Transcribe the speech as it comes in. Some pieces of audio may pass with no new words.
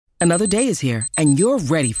Another day is here, and you're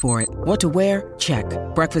ready for it. What to wear? Check.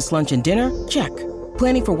 Breakfast, lunch, and dinner? Check.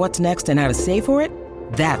 Planning for what's next and how to save for it?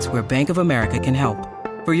 That's where Bank of America can help.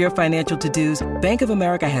 For your financial to-dos, Bank of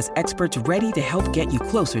America has experts ready to help get you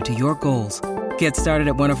closer to your goals. Get started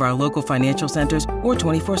at one of our local financial centers or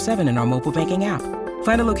 24/7 in our mobile banking app.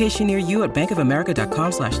 Find a location near you at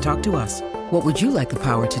bankofamerica.com/talktous. What would you like the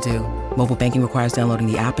power to do? Mobile banking requires downloading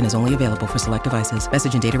the app and is only available for select devices.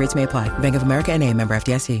 Message and data rates may apply. Bank of America N.A., member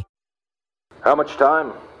FDIC. How much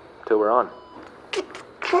time till we're on?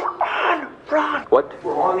 We're on, Ron. What?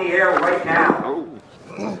 We're on the air right now.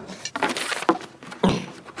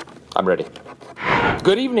 I'm ready.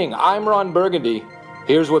 Good evening, I'm Ron Burgundy.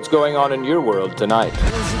 Here's what's going on in your world tonight.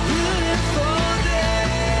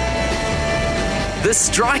 The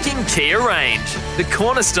striking Kia range, the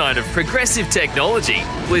cornerstone of progressive technology,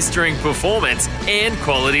 blistering performance and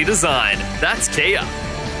quality design. That's Kia.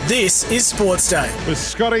 This is Sports Day. With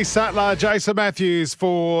Scotty Sattler, Jason Matthews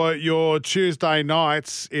for your Tuesday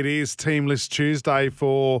nights. It is Team List Tuesday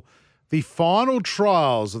for the final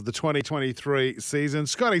trials of the 2023 season.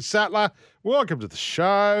 Scotty Sattler, welcome to the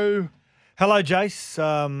show. Hello, Jace.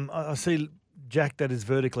 I see Jack, that is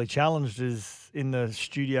vertically challenged, is in the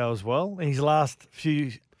studio as well in his last few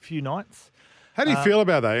nights. How do you feel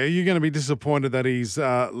about that? Are you going to be disappointed that he's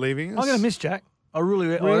leaving us? I'm going to miss Jack. I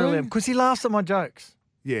really am. Because he laughs at my jokes.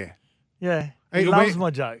 Yeah. Yeah. He loves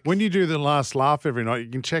my jokes. When you do the last laugh every night, you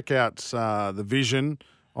can check out the vision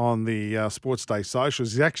on the Sports Day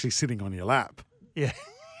socials. He's actually sitting on your lap. Yeah.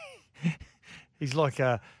 He's like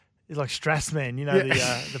Strassman, you know,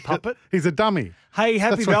 the puppet. He's a dummy. Hey,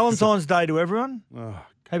 happy Valentine's Day to everyone. Oh,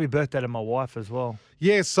 happy birthday to my wife as well.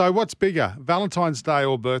 yeah, so what's bigger, Valentine's Day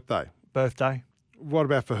or birthday? Birthday. What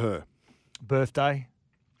about for her? Birthday.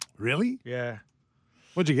 Really? Yeah.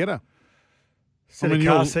 What'd you get her? Set of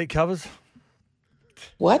car seat covers.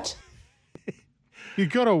 What? You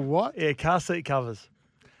got a what? Yeah, car seat covers.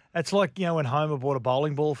 It's like, you know, when Homer bought a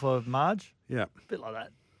bowling ball for Marge. Yeah. A bit like that.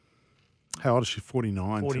 How old is she?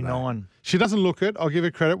 49. 49. Today. She doesn't look it. I'll give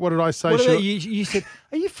her credit. What did I say? What about you said,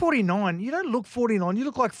 are you 49? You don't look 49. You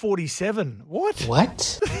look like 47. What?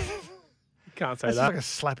 What? You can't say That's that. like a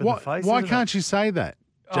slap in the face. Why can't you say that,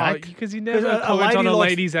 Jack? Because you never comment on a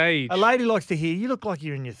lady's age. A lady likes to hear, you look like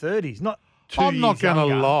you're in your 30s, not 2 I'm not years going to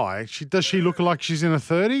younger. lie. Does she look like she's in her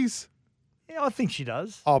 30s? Yeah, I think she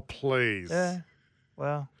does. Oh, please. Yeah.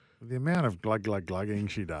 Well, The amount of glugging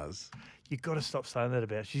she does. you've got to stop saying that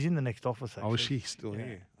about her. She's in the next office, actually. Oh, is she still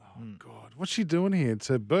here? Oh, God. What's she doing here? It's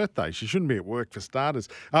her birthday. She shouldn't be at work for starters.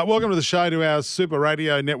 Welcome to the show to our Super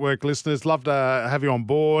Radio Network listeners. Love to have you on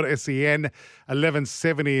board. SEN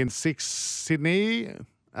 1170 in 6 Sydney.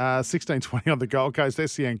 1620 on the Gold Coast,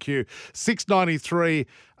 SENQ 693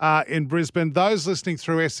 in Brisbane. Those listening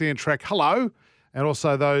through SEN Track, hello. And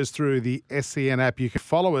also those through the SEN app. You can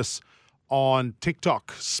follow us on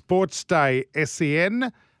TikTok, Sports Day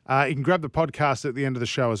SEN. You can grab the podcast at the end of the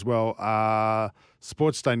show as well.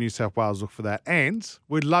 Sports Day New South Wales, look for that. And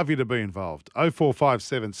we'd love you to be involved.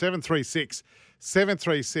 0457 736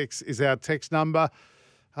 736 is our text number.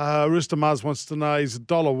 Rooster Muzz wants to know, is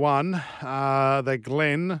 $1 that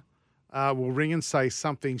Glenn will ring and say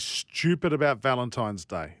something stupid about Valentine's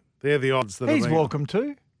Day? They're the odds that He's are welcome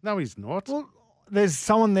to. No, he's not. Well, there's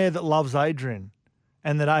someone there that loves Adrian,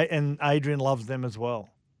 and Adrian loves them as well.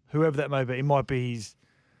 Whoever that may be. It might be his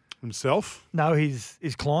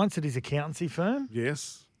clients at his accountancy firm.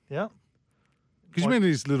 Yes. Yeah. Because you mean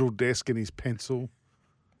his little desk and his pencil?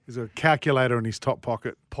 He's got a calculator in his top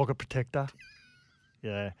pocket. Pocket protector.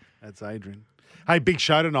 Yeah. That's Adrian. Hey, big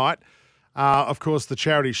show tonight. Of course, the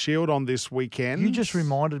Charity Shield on this weekend. You just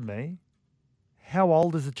reminded me, how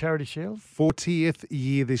old is the Charity Shield? 40th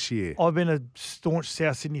year this year. I've been a staunch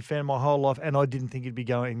South Sydney fan my whole life, and I didn't think it'd be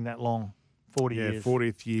going that long. 40 years.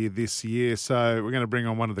 40th year this year. So we're going to bring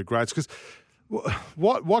on one of the greats. Because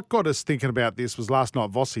what got us thinking about this was last night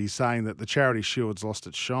Vossi saying that the Charity Shield's lost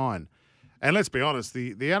its shine. And let's be honest,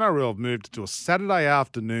 the NRL have moved to a Saturday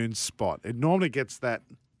afternoon spot. It normally gets that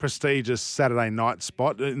prestigious Saturday night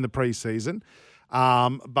spot in the preseason.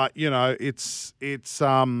 But, you know, it's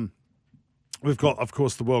we've got, of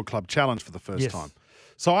course, the World Club Challenge for the first time.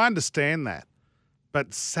 So I understand that.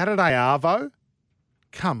 But Saturday Arvo,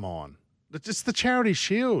 come on. It's just the Charity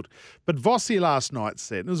Shield. But Vossi last night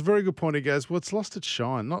said, and it was a very good point, he goes, well, it's lost its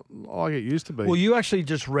shine, not like it used to be. Well, you actually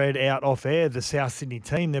just read out off air the South Sydney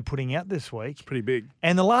team they're putting out this week. It's pretty big.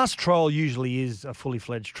 And the last trial usually is a fully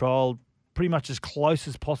fledged trial, pretty much as close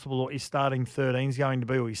as possible to what your starting 13 is going to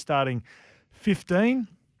be, or your starting 15,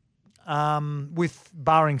 with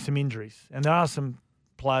barring some injuries. And there are some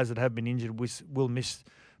players that have been injured, will miss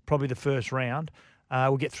probably the first round.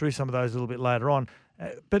 We'll get through some of those a little bit later on.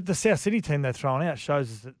 But the South Sydney team they're throwing out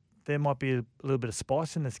shows us that there might be a little bit of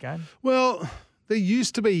spice in this game. Well, there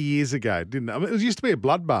used to be years ago, didn't it? I mean, it used to be a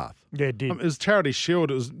bloodbath. Yeah, it did. It was Charity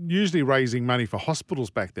Shield. It was usually raising money for hospitals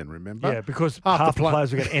back then, remember? Yeah, because half the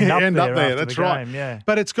players were going to end up there after that's the right. game, yeah.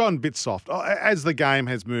 But it's gone a bit soft. As the game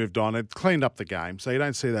has moved on, it's cleaned up the game, so you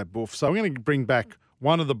don't see that boof. So we're going to bring back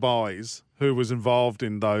one of the boys who was involved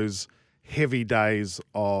in those heavy days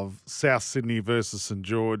of South Sydney versus St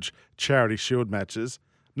George Charity Shield matches,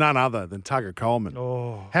 none other than Tugger Coleman.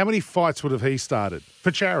 Oh. How many fights would have he started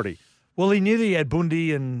for charity? Well, he knew that he had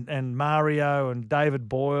Bundy and Mario and David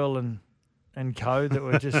Boyle and co that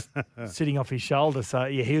were just sitting off his shoulder. So,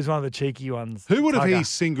 yeah, he was one of the cheeky ones. Who would have Tugger. he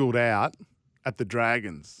singled out at the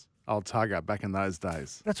Dragons, old Tugger, back in those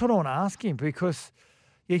days? That's what I want to ask him because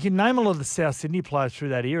you can name a lot of the South Sydney players through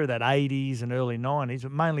that era, that 80s and early 90s,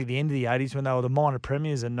 but mainly the end of the 80s when they were the minor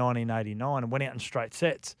premiers in 1989 and went out in straight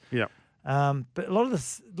sets. Yeah. But a lot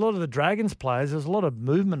of the Dragons players, there's a lot of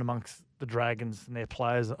movement amongst the Dragons and their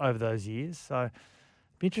players over those years. So it'd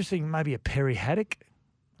be interesting, maybe a Perry Haddock.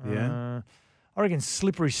 Yeah. I reckon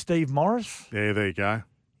slippery Steve Morris. Yeah, there you go.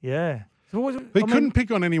 Yeah. So He couldn't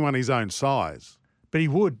pick on anyone his own size. But he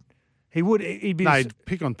would. He would. He'd be. No, he'd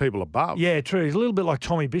pick on people above. Yeah, true. He's a little bit like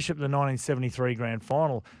Tommy Bishop in the 1973 grand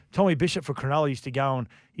final. Tommy Bishop for Cronulla used to go and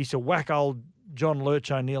he used to whack old John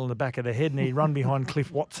Lurch O'Neill in the back of the head and he'd run behind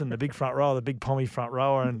Cliff Watson, the big front rower, the big pommy front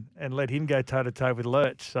rower, and let him go toe-to-toe with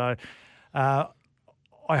Lurch. So I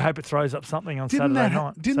hope it throws up something on Saturday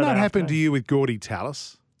night. Didn't that happen to you with Gordy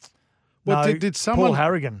Tallis? No, did someone? Paul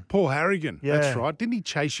Harrigan. Paul Harrigan, Yeah. that's right. Didn't he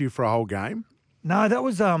chase you for a whole game? No, that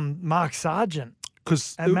was Mark Sargent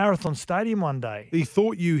Because at Marathon Stadium one day. he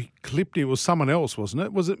thought you clipped him. It was someone else, wasn't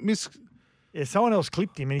it? Was it Miss? Yeah, someone else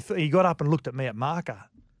clipped him, and he got up and looked at me at marker.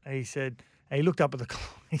 And he said, and he looked up at the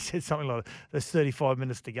clock. He said something like, "There's 35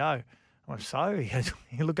 minutes to go." I went, so? He goes,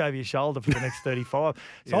 "You look over your shoulder for the next 35."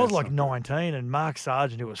 So I was like 19, and Mark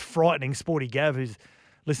Sargent, who was frightening, Sporty Gav, who's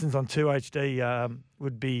listens on 2HD,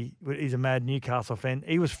 he's a mad Newcastle fan.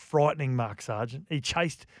 He was frightening Mark Sargent. He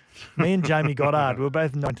chased me and Jamie Goddard. We were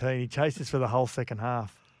both 19. He chased us for the whole second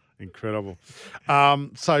half. Incredible.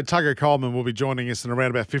 So Tugger Coleman will be joining us in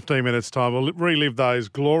around about 15 minutes' time. We'll relive those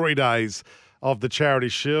glory days of the Charity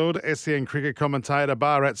Shield. SEN cricket commentator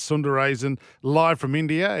Bharat Sundaresan live from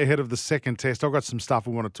India ahead of the second test. I've got some stuff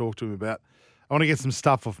I want to talk to him about. I want to get some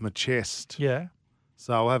stuff off my chest. Yeah.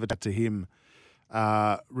 So I'll have a chat to him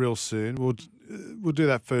real soon. We'll do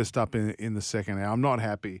that first up in the second hour. I'm not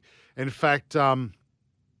happy. In fact,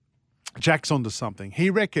 Jack's onto something.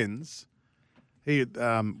 He reckons we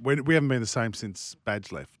haven't been the same since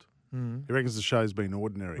Badge left. Mm. He reckons the show's been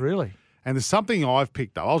ordinary. Really? And there's something I've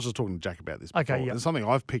picked up. I was just talking to Jack about this before. Okay, yeah. There's something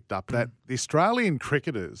I've picked up that the Australian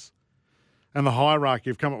cricketers and the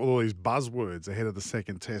hierarchy have come up with all these buzzwords ahead of the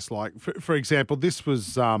second test. Like, for example, this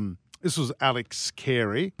was Alex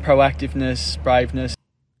Carey. Proactiveness, braveness.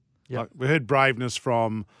 Yep. Like, we heard braveness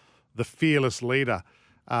from the fearless leader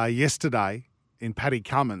yesterday in Paddy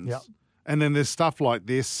Cummins. Yep. And then there's stuff like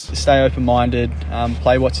this. Stay open-minded,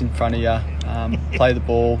 play what's in front of you, play the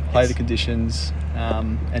ball, play the conditions,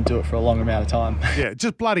 and do it for a long amount of time. Yeah,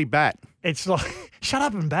 just bloody bat. It's like, shut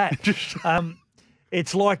up and bat.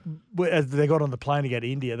 It's like as they got on the plane to go to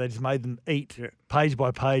India, they just made them eat page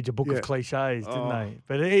by page a book of cliches, didn't they?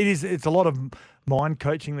 But it's a lot of mind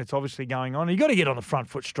coaching that's obviously going on. You got to get on the front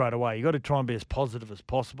foot straight away. You got to try and be as positive as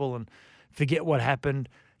possible and forget what happened.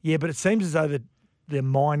 Yeah, but it seems as though their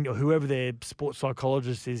mind, or whoever their sports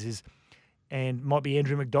psychologist is, and might be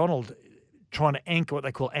Andrew McDonald, trying to anchor what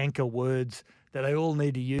they call anchor words that they all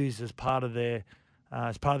need to use as part of their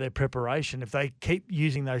preparation. If they keep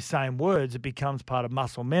using those same words, it becomes part of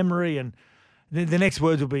muscle memory, and the next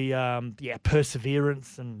words will be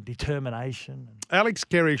perseverance and determination. Alex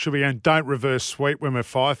Carey should be going, don't reverse sweep when we're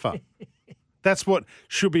Pfeiffer. That's what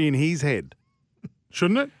should be in his head,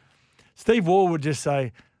 shouldn't it? Steve Waugh would just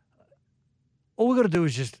say, all we've got to do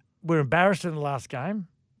is we're embarrassed in the last game.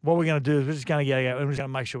 What we're going to do is we're just going to go and we're just going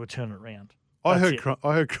to make sure we turn it around. I heard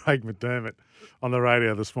Craig McDermott on the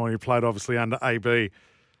radio this morning. He played obviously under AB,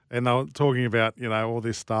 and they were talking about all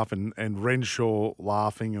this stuff and Renshaw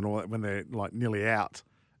laughing and all that when they're like nearly out.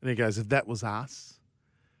 And he goes, if that was us,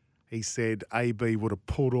 he said AB would have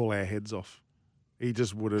pulled all our heads off. He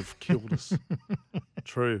just would have killed us.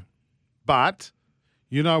 True, but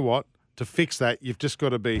you know what? To fix that, you've just got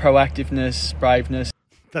to be Proactiveness, braveness.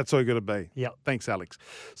 That's all you got to be. Yeah. Thanks, Alex.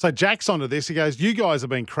 So Jack's onto this. He goes, you guys have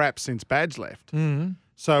been crap since Badge left. Mm-hmm.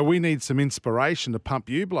 So we need some inspiration to pump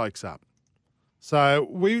you blokes up. So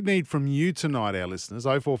we need from you tonight, our listeners,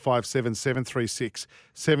 0457 736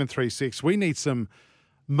 736. We need some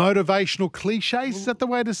motivational cliches. Is that the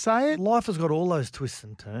way to say it? Life has got all those twists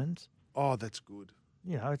and turns. Oh, that's good.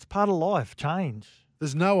 You know, it's part of life, change.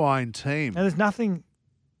 There's no iron team. And there's nothing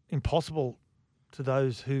impossible to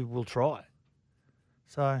those who will try.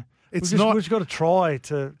 So we've just got to try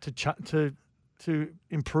to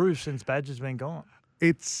improve since Badger's been gone.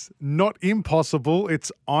 It's not impossible.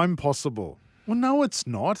 It's I'm possible. Well, no, it's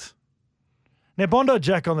not. Now, Bondi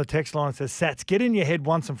Jack on the text line says, Sats, get in your head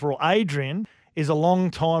once and for all. Adrian is a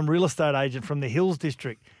long-time real estate agent from the Hills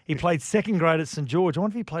District. He played second grade at St. George. I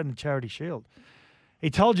wonder if he played in the Charity Shield.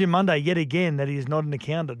 He told you Monday yet again that he is not an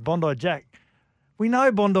accountant. Bondi Jack. We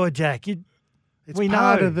know Bondi Jack.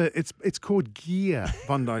 It's called gear,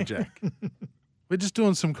 Bondi Jack. We're just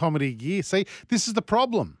doing some comedy gear. See, this is the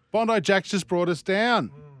problem. Bondi Jack's just brought us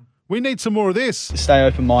down. We need some more of this. Stay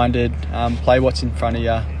open-minded, play what's in front of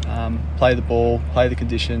you, play the ball, play the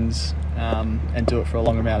conditions, and do it for a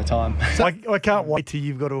long amount of time. So I can't wait till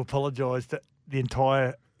you've got to apologise to the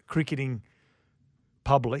entire cricketing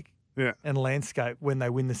public and landscape when they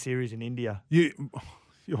win the series in India.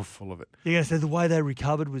 You're full of it. You're going to say the way they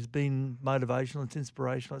recovered was being motivational. It's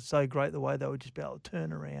inspirational. It's so great the way they would just be able to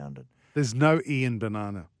turn around. There's no Ian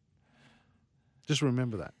Banana. Just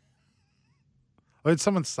remember that. I heard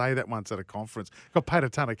someone say that once at a conference. Got paid a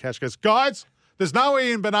ton of cash. Goes, guys, there's no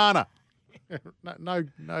Ian Banana. No,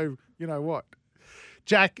 you know what?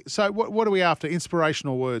 Jack, so what are we after?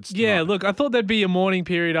 Inspirational words tonight. Yeah, look, I thought there'd be a morning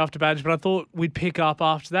period after Badge, but I thought we'd pick up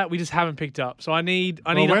after that. We just haven't picked up. So I need.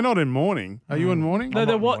 We're not in morning. Are you in morning? No,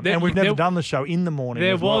 and we've never done the show in the morning.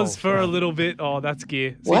 There was for a little bit. Oh, that's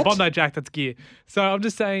gear. See, Bondi Jack, that's gear. So I'm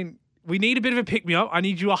just saying, we need a bit of a pick-me-up. I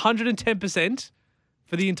need you 110%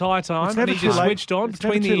 for the entire time. I need you switched on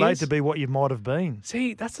between the ears. It's never too late to be what you might have been.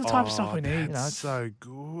 See, that's the type of stuff we need. That's so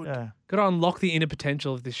good. Yeah. Got to unlock the inner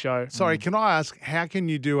potential of this show. Sorry, can I ask, how can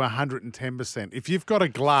you do 110%? If you've got a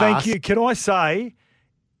glass... Thank you. Can I say,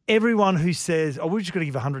 everyone who says, we're just going to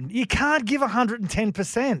give 100, you can't give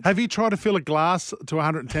 110%. Have you tried to fill a glass to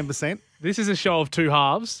 110%? This is a show of two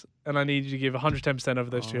halves, and I need you to give 110% over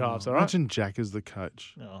those two halves, all right? Imagine Jack as the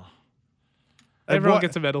coach. Oh. Everyone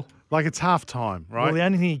gets a medal. Like it's half time, right? Well, the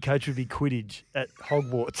only thing he coached would be Quidditch at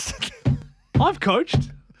Hogwarts. I've coached.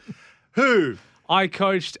 Who? I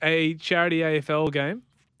coached a charity AFL game.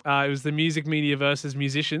 It was the music media versus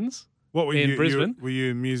musicians. What were in Brisbane? Were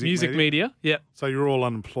you music media? Yeah. So you're all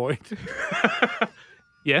unemployed?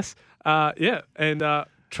 Yes. Yeah. And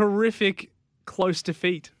terrific close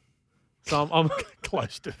defeat. So I'm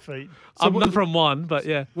close defeat. So I'm none from one, but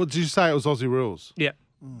yeah. Well, did you say it was Aussie rules? Yeah.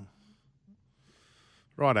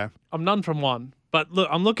 Righto. I'm none from one. But look,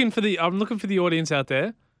 I'm looking for the audience out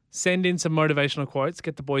there. Send in some motivational quotes.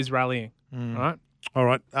 Get the boys rallying. All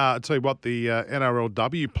right. I'll tell you what, the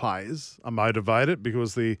NRLW players are motivated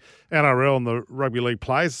because the NRL and the Rugby League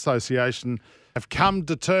Players Association have come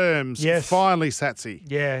to terms. Yes. Finally, Satsy.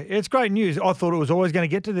 Yeah, it's great news. I thought it was always going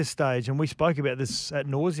to get to this stage, and we spoke about this ad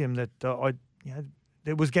nauseum that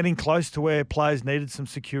it was getting close to where players needed some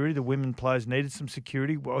security. The women players needed some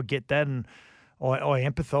security. Well, I get that, and I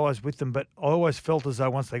empathise with them, but I always felt as though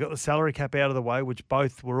once they got the salary cap out of the way, which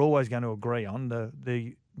both were always going to agree on,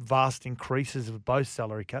 the vast increases of both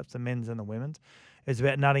salary caps, the men's and the women's, is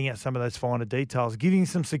about nutting out some of those finer details, giving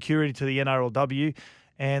some security to the NRLW,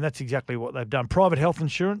 and that's exactly what they've done. Private health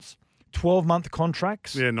insurance, 12-month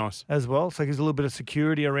contracts. Yeah, nice. As well, so it gives a little bit of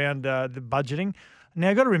security around the budgeting. Now,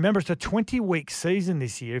 you've got to remember, it's a 20-week season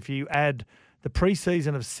this year. If you add the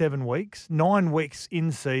pre-season of 7 weeks, 9 weeks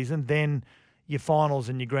in season, then your finals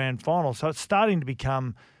and your grand finals. So it's starting to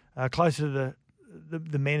become closer to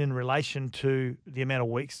the men in relation to the amount of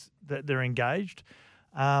weeks that they're engaged.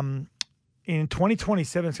 In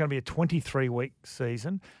 2027, it's going to be a 23-week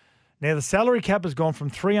season. Now, the salary cap has gone from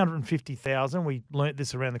 $350,000, we learnt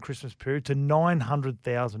this around the Christmas period, to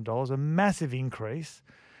 $900,000, a massive increase,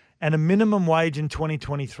 and a minimum wage in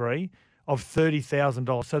 2023 of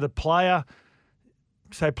 $30,000. So the player,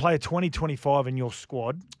 say player 2025 in your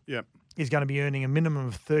squad, is going to be earning a minimum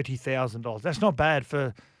of $30,000. That's not bad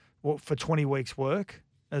for 20 weeks' work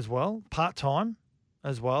as well, part-time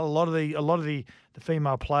as well. A lot of the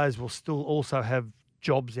female players will still also have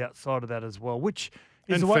jobs outside of that as well, which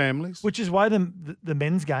is families. Which is why the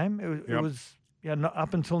men's game, it was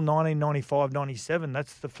up until 1995-97,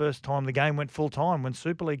 that's the first time the game went full-time when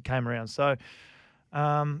Super League came around. So,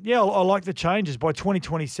 I like the changes. By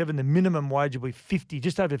 2027, the minimum wage will be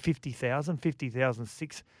just over 50,000,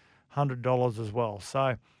 50,600 $100 as well.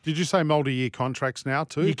 So did you say multi-year contracts now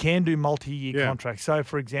too? you can do multi-year contracts. So,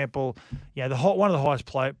 for example, one of the highest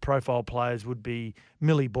profile players would be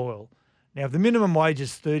Millie Boyle. Now, if the minimum wage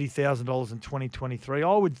is $30,000 in 2023,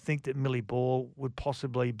 I would think that Millie Boyle would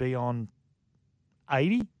possibly be on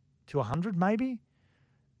 80 to 100, maybe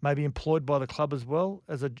employed by the club as well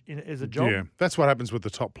as a job. Yeah, that's what happens with the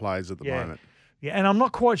top players at the moment. Yeah, and I'm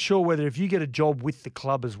not quite sure whether if you get a job with the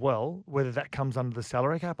club as well, whether that comes under the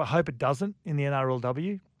salary cap. I hope it doesn't in the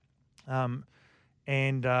NRLW.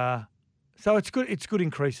 So it's good. It's good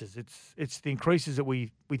increases. It's the increases that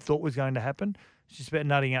we thought was going to happen. It's just about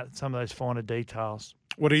nutting out some of those finer details.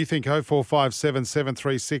 What do you think? 0457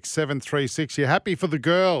 736 736. You're happy for the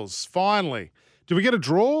girls, finally. Do we get a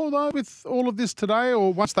draw, though, with all of this today?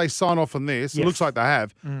 Or once they sign off on this, it looks like they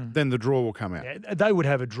have, then the draw will come out. Yeah, they would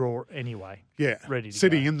have a draw anyway. Yeah. Ready to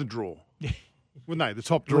Sitting go. in the draw. Wouldn't they? The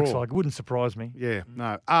top draw. Looks like. It wouldn't surprise me. Yeah,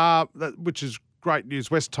 no. Which is great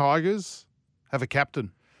news. West Tigers have a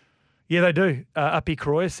captain. Yeah, they do. Uppy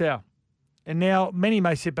Croyasau. And now many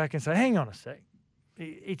may sit back and say, hang on a sec.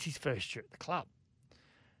 It's his first year at the club.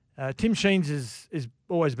 Tim Sheens has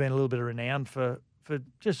always been a little bit of renown for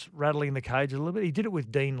just rattling the cage a little bit. He did it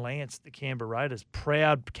with Dean Lance, the Canberra Raiders,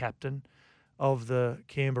 proud captain of the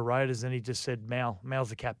Canberra Raiders, and he just said, Mal's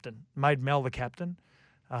the captain. Made Mal the captain.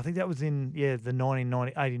 I think that was in, the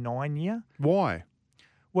 1989 year. Why?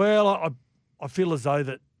 Well, I feel as though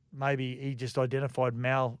that maybe he just identified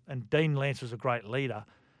Mal, and Dean Lance was a great leader,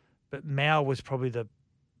 but Mal was probably the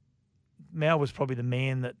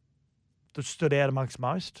man that stood out amongst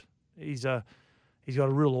most. He's got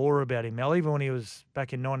a real aura about him. Mal, even when he was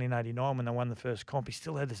back in 1989 when they won the first comp, he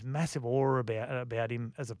still had this massive aura about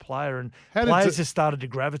him as a player, and players just started to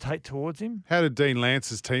gravitate towards him. How did Dean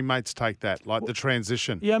Lance's teammates take that, the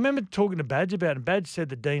transition? Yeah, I remember talking to Badge about it, and Badge said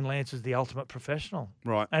that Dean Lance was the ultimate professional.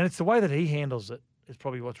 Right. And it's the way that he handles it is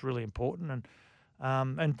probably what's really important.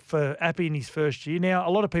 And for Appy in his first year, now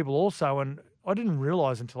a lot of people also, and I didn't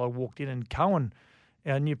realise until I walked in, and Cohen,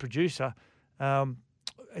 our new producer,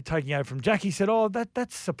 taking over from Jack, he said,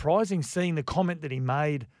 that's surprising, seeing the comment that he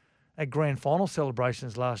made at grand final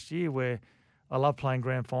celebrations last year, where I love playing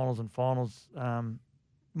grand finals and finals,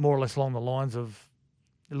 more or less along the lines of,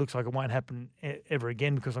 it looks like it won't happen ever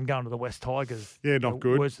again because I'm going to the West Tigers. Yeah, not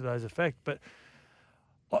good. Words to those effect. But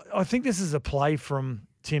I think this is a play from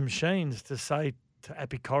Tim Sheens to say to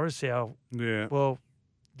Appy Coruscant, well,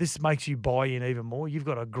 this makes you buy in even more. You've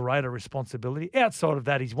got a greater responsibility. Outside of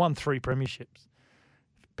that, he's won 3 premierships.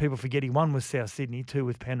 People forget he won with South Sydney, 2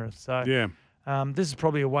 with Penrith. So this is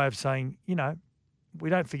probably a way of saying, we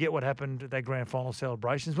don't forget what happened at their grand final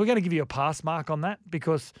celebrations. We're going to give you a pass mark on that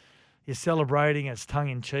because you're celebrating, it's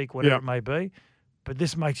tongue-in-cheek, whatever it may be. But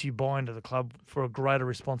this makes you buy into the club for a greater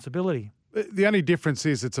responsibility. The only difference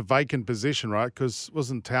is it's a vacant position, right? Because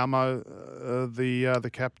wasn't Taumo the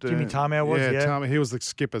captain? Jimmy Tamau was, yeah. Taumo, he was the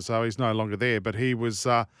skipper, so he's no longer there. But he was,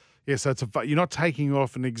 so it's you're not taking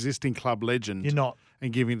off an existing club legend. You're not.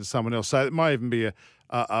 And giving it to someone else. So it might even be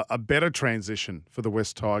a better transition for the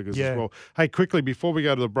West Tigers as well. Hey, quickly, before we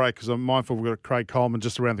go to the break, because I'm mindful we've got Craig Coleman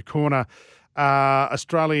just around the corner,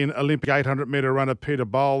 Australian Olympic 800-metre runner Peter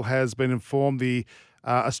Bowl has been informed the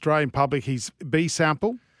Australian public his B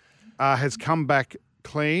sample has come back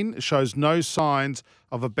clean, shows no signs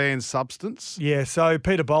of a banned substance. Yeah, so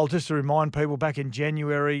Peter Bowl, just to remind people, back in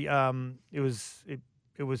January, it was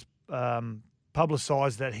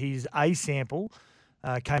publicised that his A sample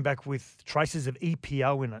came back with traces of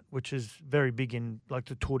EPO in it, which is very big in like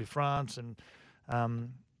the Tour de France and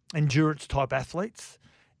endurance type athletes.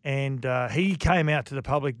 And he came out to the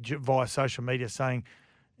public via social media saying,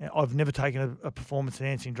 I've never taken a performance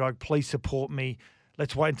enhancing drug. Please support me.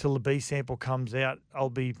 Let's wait until the B sample comes out.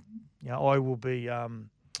 I'll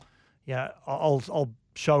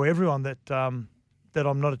show everyone that I'm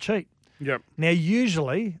not a cheat. Yep. Now,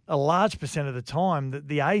 usually, a large percent of the time,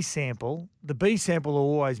 the A sample, the B sample will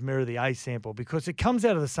always mirror the A sample because it comes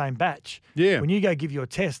out of the same batch. Yeah. When you go give your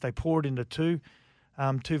test, they pour it into two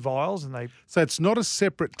vials and they... So it's not a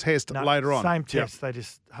separate test later on? Same test. They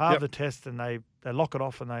just halve the test and they lock it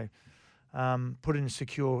off and they put it in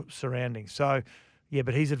secure surroundings. So, yeah,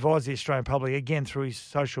 but he's advised the Australian public, again, through his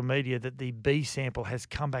social media, that the B sample has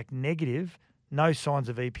come back negative, no signs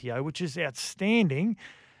of EPO, which is outstanding.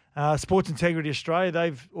 Sports Integrity Australia,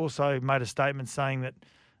 they've also made a statement saying that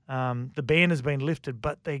the ban has been lifted,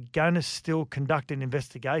 but they're going to still conduct an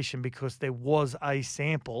investigation because there was a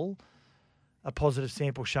positive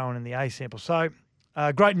sample shown in the A sample. So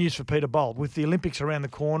great news for Peter Bowl. With the Olympics around the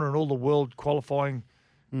corner and all the world qualifying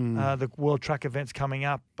The World Track events coming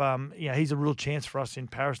up. He's a real chance for us in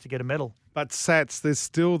Paris to get a medal. But Sats, there's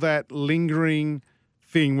still that lingering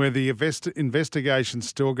thing where the investigation's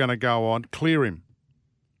still going to go on. Clear him.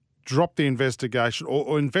 Drop the investigation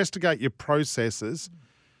or investigate your processes.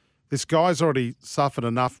 This guy's already suffered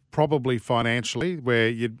enough, probably financially, where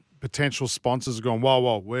your potential sponsors are going,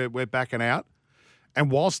 whoa, we're backing out. And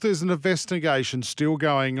whilst there's an investigation still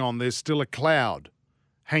going on, there's still a cloud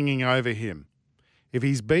hanging over him. If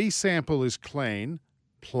his B sample is clean,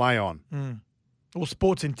 play on. Well,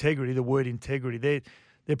 sports integrity, the word integrity,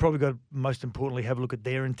 they're probably got to most importantly have a look at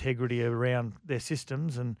their integrity around their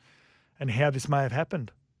systems and how this may have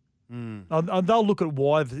happened. They'll look at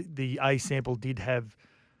why the A sample did have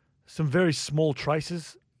some very small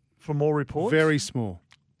traces from all reports. Very small.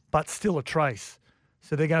 But still a trace.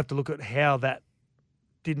 So they're going to have to look at how that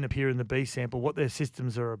didn't appear in the B sample, what their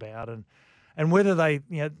systems are about, and whether they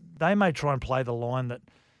may try and play the line that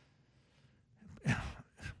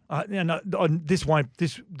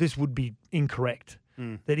this would be incorrect.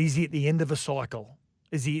 That is he at the end of a cycle?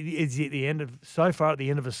 Is he at the end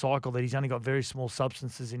of a cycle that he's only got very small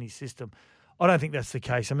substances in his system? I don't think that's the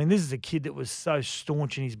case. I mean, this is a kid that was so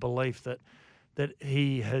staunch in his belief that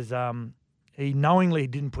he has he knowingly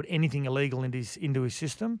didn't put anything illegal into his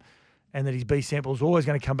system, and that his B sample is always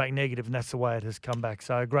going to come back negative, and that's the way it has come back.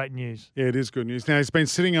 So great news. Yeah, it is good news. Now, he's been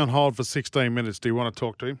sitting on hold for 16 minutes. Do you want to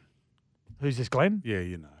talk to him? Who's this, Glenn? Yeah,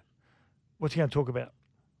 you know. What's he going to talk about?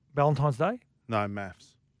 Valentine's Day? No,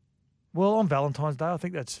 maths. Well, on Valentine's Day, I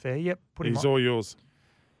think that's fair. Yep, put him on. He's all yours.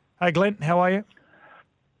 Hey, Glenn, how are you?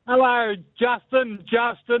 Hello, Justin.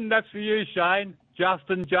 That's for you, Shane.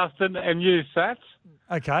 Justin, and you, Sats.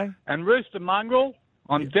 Okay. And Rooster Mongrel.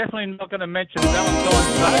 I'm definitely not going to mention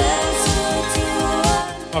Valentine's Day.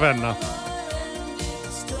 I've had enough.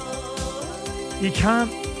 You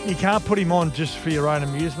can't put him on just for your own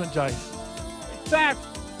amusement, Jace. Sats.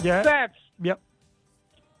 Yeah. Sats. Yep.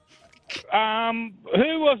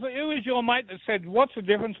 Who was your mate that said, what's the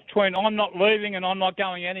difference between I'm not leaving and I'm not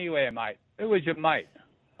going anywhere, mate? Who was your mate?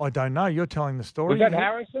 I don't know. You're telling the story. Was that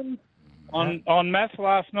Harrison on Maths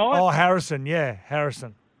last night? Oh, Harrison. Yeah,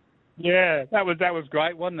 Harrison. Yeah, that was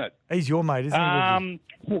great, wasn't it? He's your mate, isn't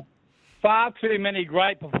he? Far too many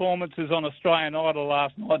great performances on Australian Idol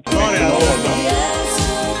last night.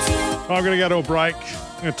 I'm going to go to a break.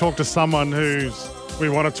 I'm going to talk to someone we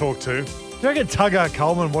want to talk to. Do you reckon Tugger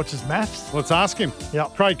Coleman watches maths? Let's ask him.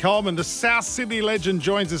 Yep. Craig Coleman, the South Sydney legend,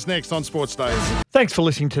 joins us next on Sports Day. Thanks for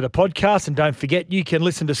listening to the podcast, and don't forget you can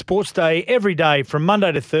listen to Sports Day every day from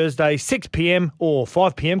Monday to Thursday, 6 p.m. or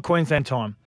 5 p.m. Queensland time.